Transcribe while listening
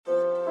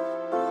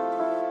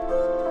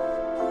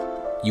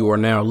You are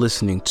now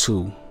listening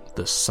to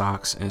the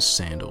Socks and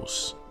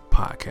Sandals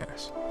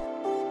podcast.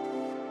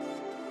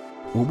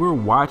 What we're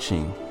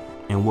watching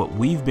and what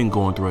we've been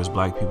going through as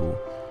black people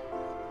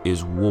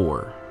is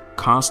war,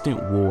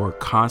 constant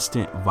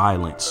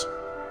violence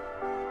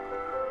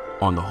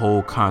on the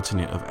whole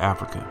continent of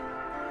Africa.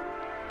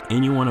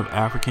 Anyone of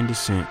African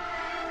descent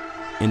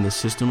in the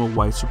system of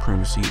white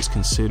supremacy is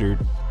considered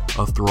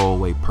a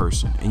throwaway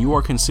person, and you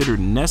are considered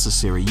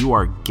necessary. You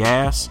are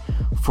gas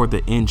for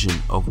the engine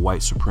of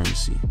white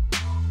supremacy.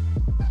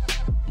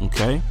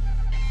 Okay?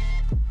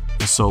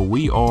 And so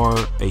we are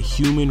a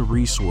human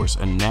resource,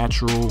 a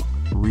natural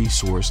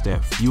resource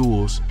that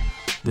fuels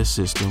the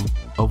system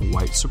of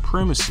white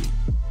supremacy.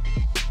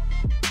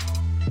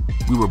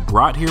 We were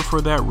brought here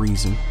for that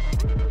reason,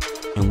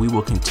 and we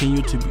will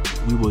continue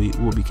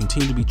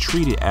to be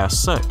treated as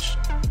such.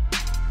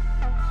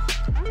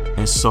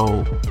 And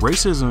so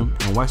racism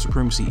and white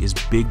supremacy is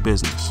big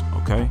business,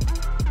 okay?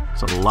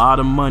 It's a lot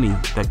of money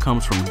that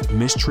comes from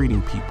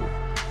mistreating people.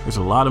 There's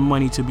a lot of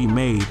money to be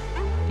made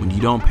when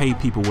you don't pay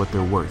people what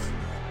they're worth.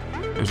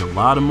 There's a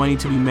lot of money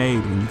to be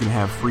made when you can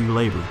have free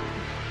labor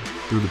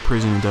through the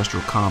prison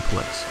industrial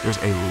complex. There's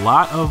a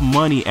lot of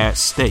money at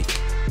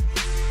stake.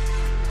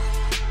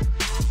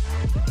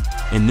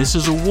 And this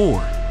is a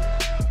war.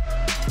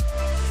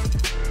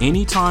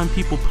 Anytime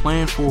people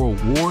plan for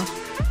a war,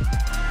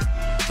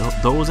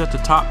 those at the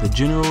top, the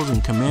generals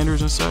and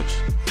commanders and such,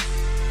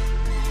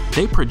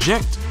 they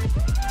project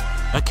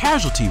a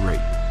casualty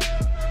rate.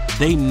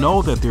 They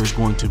know that there's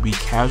going to be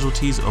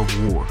casualties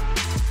of war.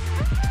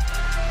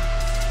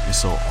 And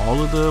so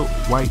all of the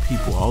white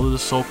people, all of the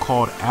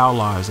so-called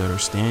allies that are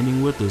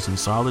standing with us in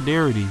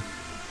solidarity,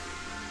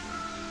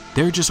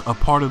 they're just a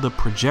part of the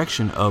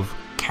projection of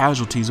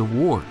casualties of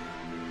war.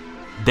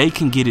 They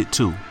can get it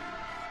too.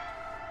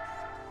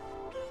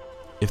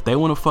 If they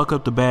want to fuck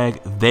up the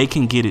bag, they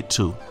can get it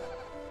too.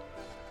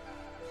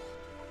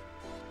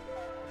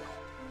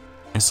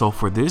 And so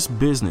for this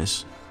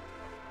business,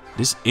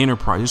 this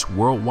enterprise, this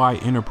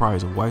worldwide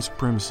enterprise of white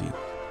supremacy,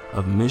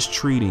 of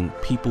mistreating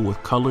people with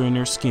color in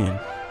their skin,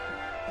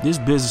 this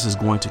business is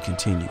going to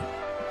continue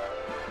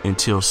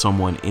until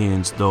someone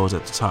ends those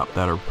at the top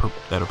that are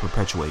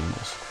perpetuating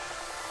this.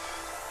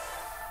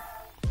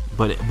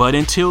 But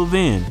until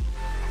then,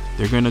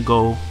 they're going to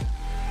go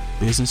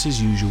business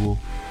as usual.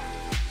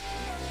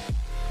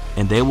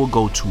 And they will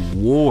go to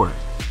war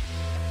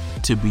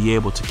to be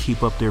able to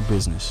keep up their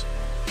business.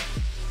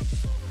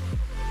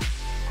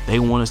 They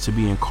want us to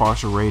be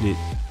incarcerated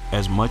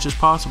as much as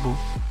possible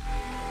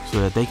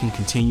so that they can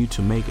continue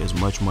to make as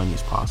much money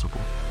as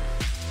possible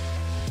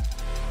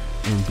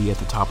and be at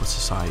the top of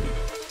society.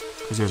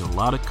 Because there's a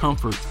lot of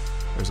comfort,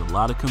 there's a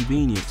lot of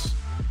convenience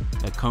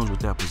that comes with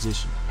that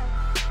position.